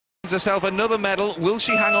earns herself another medal. Will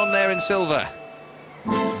she hang on there in silver?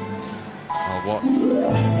 Well, what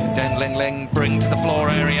can Deng Linlin bring to the floor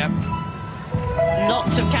area?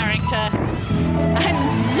 Lots of character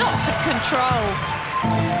and lots of control.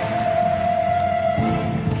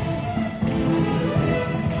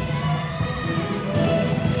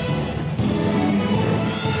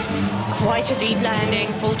 Quite a deep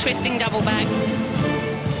landing, full twisting double back.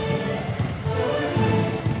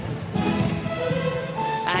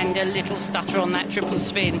 And a little stutter on that triple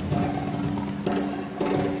spin.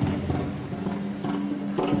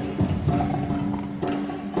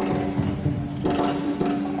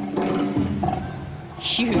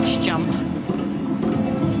 Huge jump.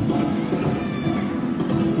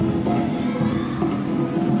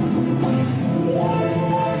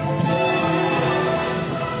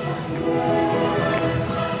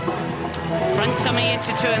 Front summy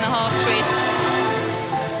into 2.5 twist.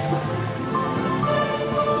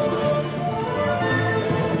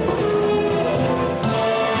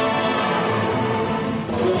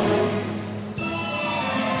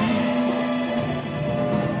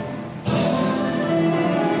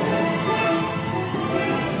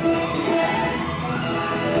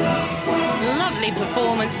 Lovely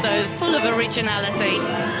performance though, full of originality.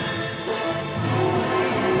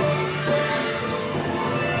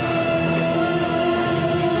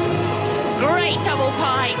 Great double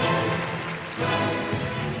pike.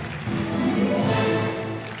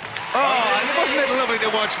 Oh, and wasn't it lovely to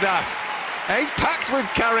watch that? Eh? Packed with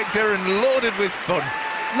character and loaded with fun.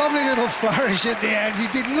 Lovely little flourish at the end.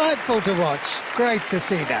 Delightful to watch. Great to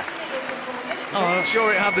see that. Oh, I'm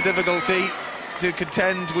sure it had the difficulty to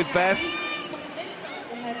contend with Beth.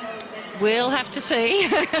 We'll have to see.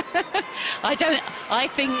 I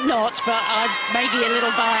think not, but I may be a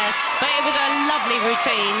little biased. But it was a lovely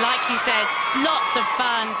routine, like you said, lots of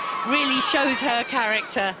fun, really shows her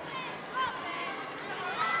character.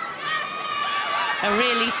 A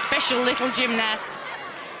really special little gymnast,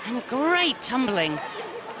 and great tumbling.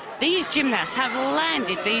 These gymnasts have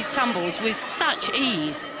landed these tumbles with such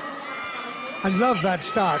ease. I love that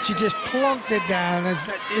start. She just plonked it down as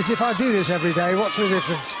if I do this every day. What's the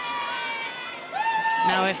difference?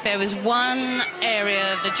 Now, if there was one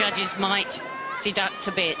area the judges might deduct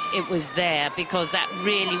a bit, it was there, because that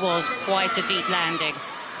really was quite a deep landing.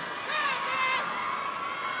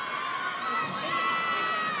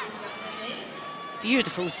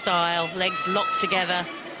 Beautiful style, legs locked together.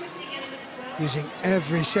 Using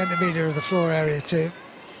every centimetre of the floor area too.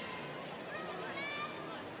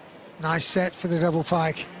 Nice set for the double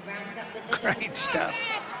pike. Great stuff.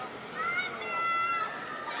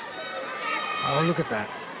 Oh, look at that.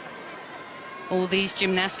 All these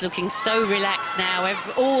gymnasts looking so relaxed now.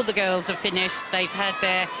 All the girls have finished. They've had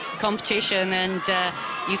their competition, and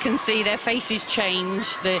you can see their faces change.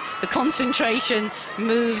 The concentration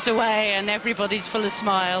moves away, and everybody's full of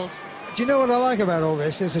smiles. Do you know what I like about all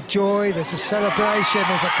this? There's a joy, there's a celebration,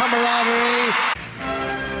 there's a camaraderie.